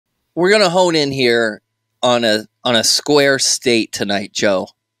we're gonna hone in here on a square state tonight, Joe.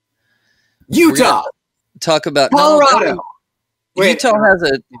 Utah, talk about Colorado. No, Utah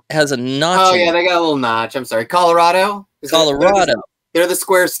has a notch. Oh yeah, they got a little notch. I'm sorry, Colorado. Colorado. They're the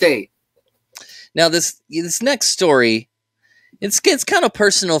square state. Now this next story, it's kind of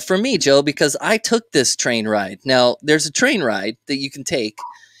personal for me, Joe, because I took this train ride. Now there's a train ride that you can take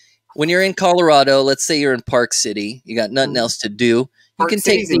when you're in Colorado. Let's say you're in Park City, you got nothing else to do. You can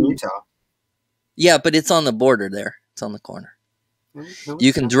take in Utah. Yeah, but it's on the border there. It's on the corner.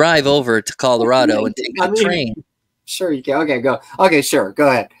 You can drive over to Colorado and take the train. Sure, you can. Okay, go. Okay, sure. Go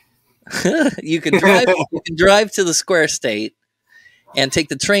ahead. You can drive to the square state and take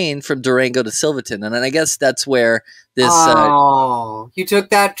the train from Durango to Silverton. And I guess that's where this... you took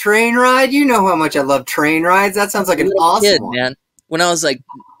that train ride? You know how much I love train rides. That sounds like an awesome one. Man. When I was like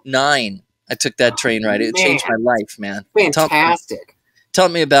 9, I took that train ride. It changed my life, man. Fantastic.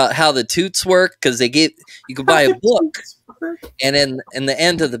 Taught me about how the toots work, because you could buy a book, and in the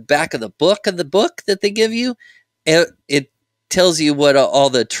end of the back of the book that they give you, it tells you what all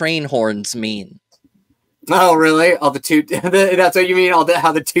the train horns mean. Oh, really? All the toot? That's what you mean?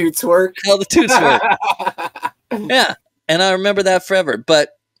 How the toots work? How the toots work. Yeah, and I remember that forever.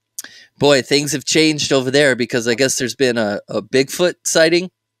 But boy, things have changed over there, because I guess there's been a Bigfoot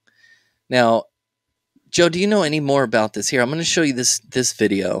sighting. Now, Joe, do you know any more about this? Here, I'm going to show you this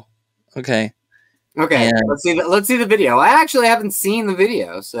video. Okay. Okay. And let's see the video. I actually haven't seen the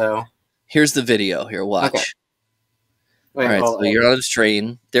video, so here's the video. Here, watch. Okay. Wait, all right, so you're on a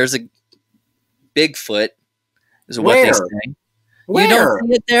train. There's a Bigfoot. Is what they say. Where? You don't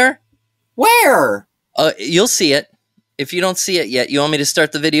see it there? Where? You'll see it. If you don't see it yet, you want me to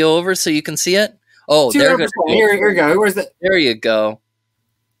start the video over so you can see it? Oh, there goes. Here you go. Where's the? There you go.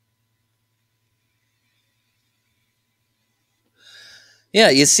 Yeah,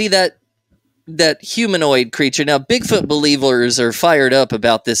 you see that humanoid creature. Now, Bigfoot believers are fired up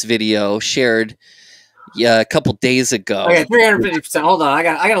about this video shared a couple days ago. Okay, 350%. Hold on, I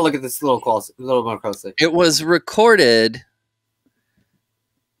got to look at this a little more closely. It was recorded.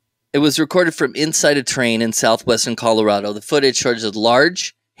 It was recorded from inside a train in southwestern Colorado. The footage shows a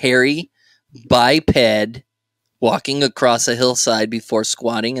large, hairy biped walking across a hillside before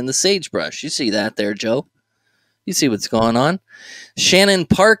squatting in the sagebrush. You see that there, Joe? You see what's going on? Shannon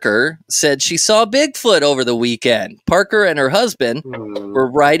Parker said she saw Bigfoot over the weekend. Parker and her husband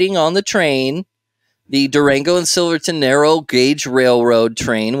were riding on the train, the Durango and Silverton narrow gauge railroad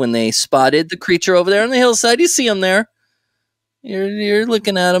train, when they spotted the creature over there on the hillside. You see him there. You're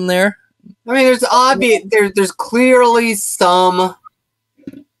looking at him there. I mean, there's clearly some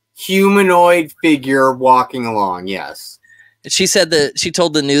humanoid figure walking along. Yes. She said that she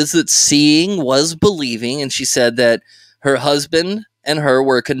told the news that seeing was believing, and she said that her husband and her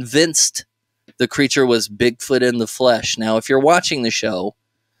were convinced the creature was Bigfoot in the flesh. Now, if you're watching the show,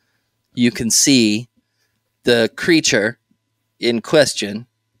 you can see the creature in question.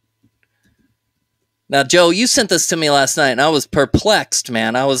 Now, Joe, you sent this to me last night, and I was perplexed,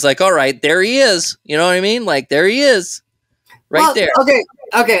 man. I was like, all right, there he is. You know what I mean? Like, there he is. Right there. Okay.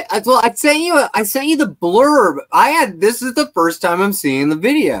 Well, I sent you the blurb. This is the first time I'm seeing the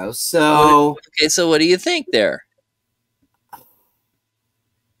video. So okay. So what do you think there?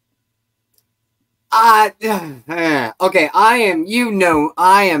 Okay. I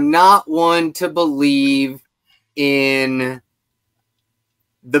am not one to believe in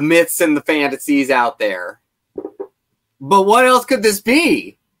the myths and the fantasies out there. But what else could this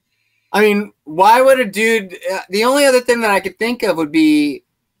be? I mean, why would a dude... the only other thing that I could think of would be...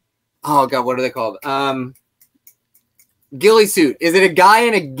 Oh, God, what are they called? Ghillie suit. Is it a guy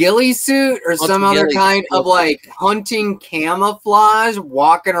in a ghillie suit or some other kind of, like, hunting camouflage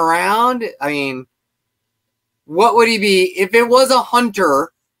walking around? I mean, what would he be? If it was a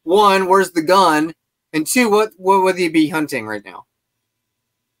hunter, one, where's the gun? And two, what would he be hunting right now?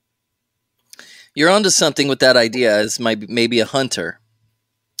 You're onto something with that idea as maybe a hunter.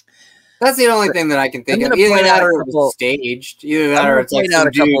 That's the only thing that I can think of. Either that or it was staged. Either that or it's like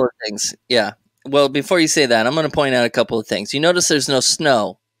a couple of things. Yeah. Well, before you say that, I'm going to point out a couple of things. You notice there's no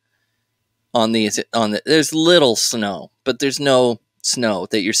snow on these. There's little snow, but there's no snow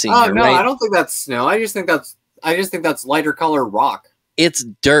that you're seeing. Oh no, right? I don't think that's snow. I just think that's lighter color rock. It's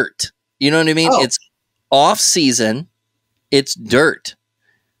dirt. You know what I mean? Oh. It's off season. It's dirt.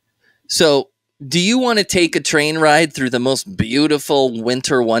 So, do you want to take a train ride through the most beautiful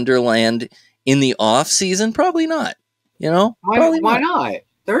winter wonderland in the off season? Probably not. You know? Why not?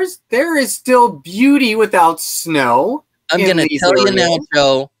 There is still beauty without snow. I'm going to tell you now,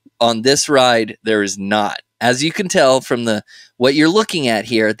 Joe, on this ride, there is not. As you can tell from what you're looking at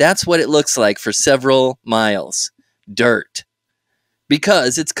here, that's what it looks like for several miles. Dirt.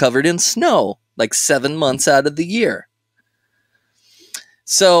 Because it's covered in snow, like 7 months out of the year.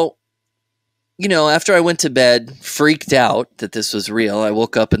 So, you know, after I went to bed, freaked out that this was real, I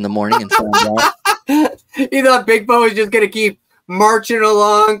woke up in the morning and found out. You thought Bigfoot was just going to keep marching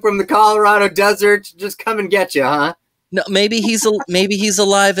along from the Colorado desert to just come and get you, huh? No, maybe he's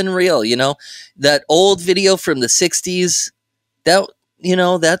alive and real, you know. That old video from the 60s, that, you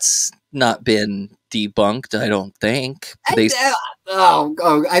know, that's not been debunked, I don't think. I'm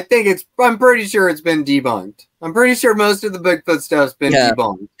pretty sure it's been debunked. I'm pretty sure most of the Bigfoot stuff's been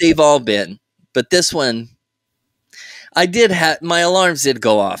debunked. They've all been. But this one, my alarms did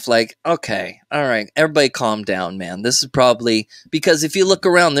go off. Like, okay, all right, everybody calm down, man. This is probably, because if you look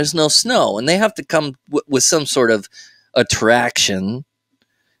around, there's no snow, and they have to come with some sort of attraction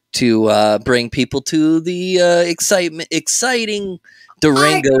to bring people to the exciting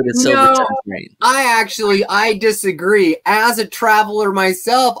Durango to Silverton train. I disagree. As a traveler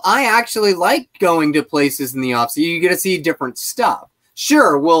myself, I actually like going to places in the off season. You get to see different stuff.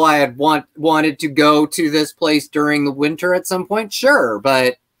 Sure, will I have wanted to go to this place during the winter at some point? Sure,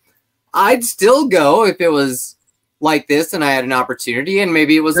 but I'd still go if it was like this and I had an opportunity, and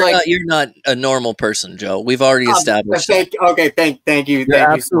maybe it was you're not a normal person, Joe. We've already established that. Okay, thank you.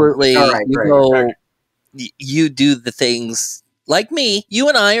 Absolutely. All right, you do the things like me. You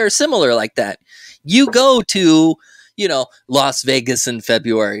and I are similar like that. You go to, you know, Las Vegas in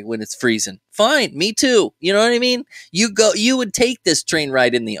February when it's freezing. Fine, me too. You know what I mean? You would take this train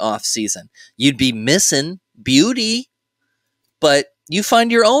ride in the off season. You'd be missing beauty, but you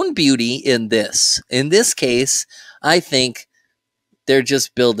find your own beauty in this. In this case, I think they're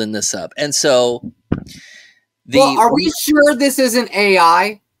just building this up. And so are we sure this isn't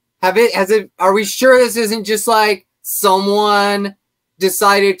AI? Are we sure this isn't just like someone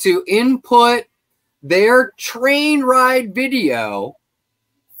decided to input their train ride video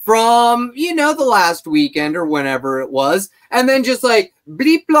from, you know, the last weekend or whenever it was, and then just like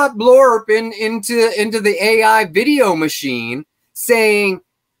bleep blop blorp into the AI video machine saying,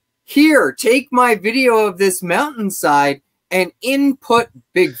 here, take my video of this mountainside and input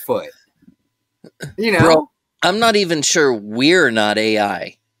Bigfoot. You know? Bro, I'm not even sure we're not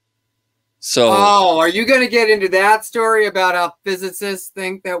AI. So, are you going to get into that story about how physicists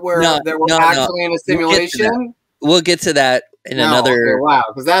think that we're actually in a simulation? We'll get to that in another. Okay, wow,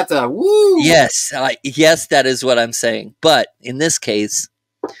 because that's a woo. Yes, yes, that is what I'm saying. But in this case,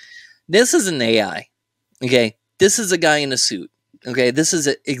 this is an AI. Okay, this is a guy in a suit. Okay, this is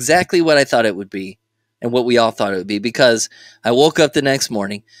exactly what I thought it would be, and what we all thought it would be. Because I woke up the next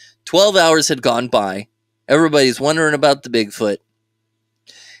morning, 12 hours had gone by. Everybody's wondering about the Bigfoot,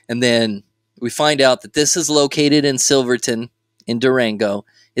 and then we find out that this is located in Silverton, in Durango.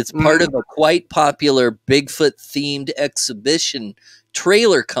 It's part of a quite popular Bigfoot-themed exhibition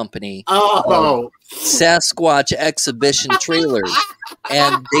trailer company. Sasquatch Exhibition Trailers.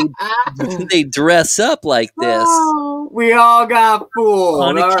 And they dress up like this. We all got fooled.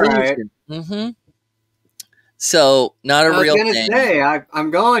 On occasion. All right. So, not a real thing. I was going to say,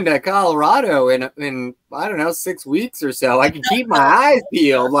 I'm going to Colorado in, I don't know, 6 weeks or so. I can keep my eyes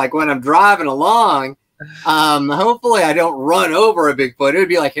peeled, like when I'm driving along. Hopefully I don't run over a Bigfoot. It would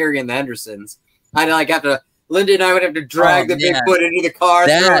be like Harry and the Hendersons. Linda and I would have to drag the Bigfoot into the car,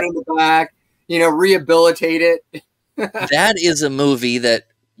 throw it in the back, you know, rehabilitate it. That is a movie that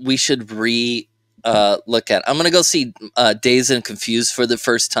we should look at. I'm going to go see Dazed and Confused for the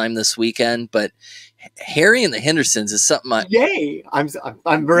first time this weekend, but Harry and the Hendersons is something Yay!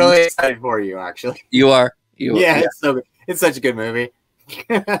 I'm really excited for you, actually. You are? Yeah, it's so good. It's such a good movie.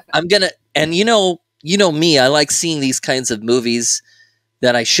 And you know me, I like seeing these kinds of movies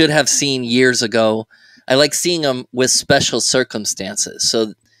that I should have seen years ago. I like seeing them with special circumstances.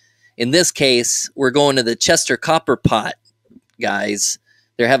 So in this case, we're going to the Chester Copper Pot guys.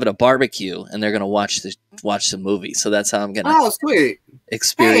 They're having a barbecue and they're going to watch the movie. So that's how I'm going to sweet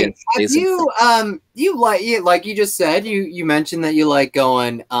experience. Hey, you like you just said, you mentioned that you like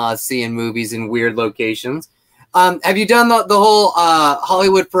going seeing movies in weird locations. Have you done the whole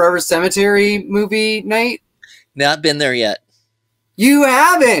Hollywood Forever Cemetery movie night? Not been there yet. You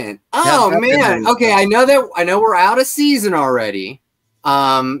haven't? Oh man. Okay, I know we're out of season already.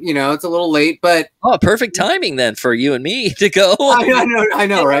 You know, it's a little late, but perfect timing then for you and me to go. I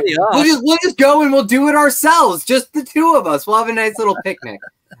know, right? We'll just go and we'll do it ourselves, just the two of us. We'll have a nice little picnic.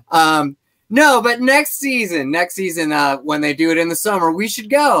 No, but next season, when they do it in the summer, we should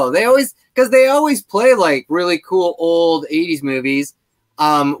go. They always play like really cool old 80s movies.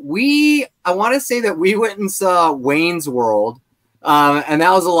 I want to say that we went and saw Wayne's World, and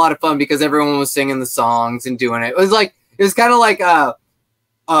that was a lot of fun because everyone was singing the songs and doing it. It was kind of like a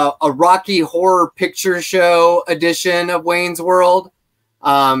Rocky Horror Picture Show edition of Wayne's World.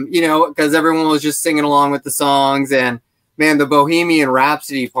 You know, because everyone was just singing along with the songs, and man, the Bohemian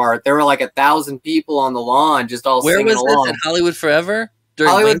Rhapsody part, there were like 1,000 people on the lawn just all singing along. Where was this? In Hollywood Forever?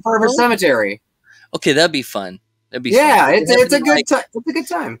 Hollywood Forever Cemetery. Okay, that'd be fun. That'd be fun. It's a good time. It's a good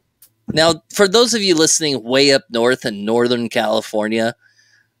time. Now, for those of you listening way up north in Northern California,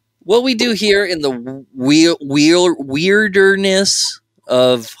 what we do here in the weirderness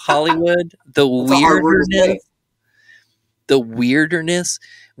of Hollywood, the weirderness,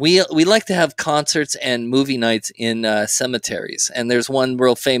 we like to have concerts and movie nights in cemeteries. And there's one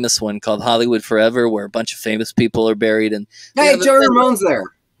real famous one called Hollywood Forever, where a bunch of famous people are buried. And hey, Joe Ramone's there.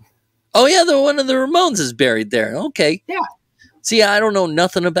 Oh yeah, one of the Ramones is buried there. Okay. Yeah. See, I don't know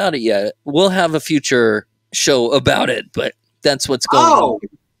nothing about it yet. We'll have a future show about it, but that's what's going on.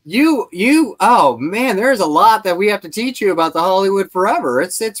 Oh man, there's a lot that we have to teach you about the Hollywood Forever.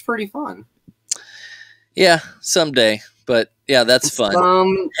 It's pretty fun. Yeah, someday. But yeah, that's fun.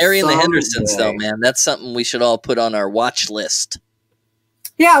 Harry and the Hendersons, though, man, that's something we should all put on our watch list.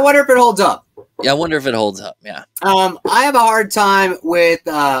 Yeah, I wonder if it holds up. Yeah, I wonder if it holds up. Yeah. I have a hard time with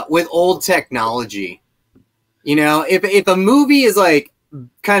old technology. You know, if a movie is like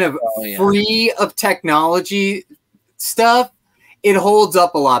kind of free of technology stuff, it holds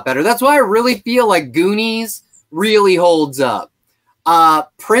up a lot better. That's why I really feel like Goonies really holds up.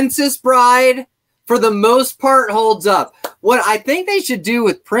 Princess Bride, for the most part, holds up. What I think they should do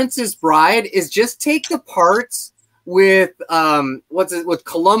with Princess Bride is just take the parts with with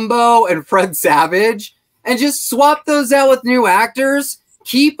Columbo and Fred Savage and just swap those out with new actors.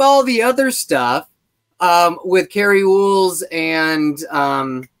 Keep all the other stuff with Carrie Wools and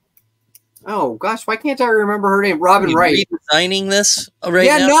oh gosh, why can't I remember her name? Robin Wright. Redesigning this right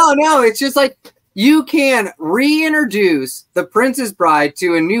now? Yeah, no, it's just like you can reintroduce the Princess Bride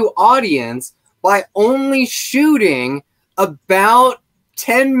to a new audience by only shooting about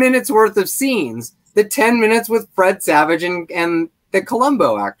 10 minutes worth of scenes. The 10 minutes with Fred Savage and the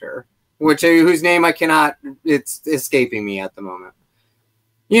Columbo actor, whose name it's escaping me at the moment.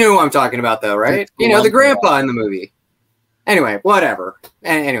 You know who I'm talking about, though, right? You know, the grandpa in the movie. Anyway, whatever.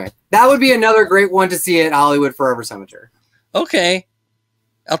 Anyway, that would be another great one to see at Hollywood Forever Cemetery. Okay.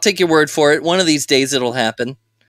 I'll take your word for it. One of these days it'll happen.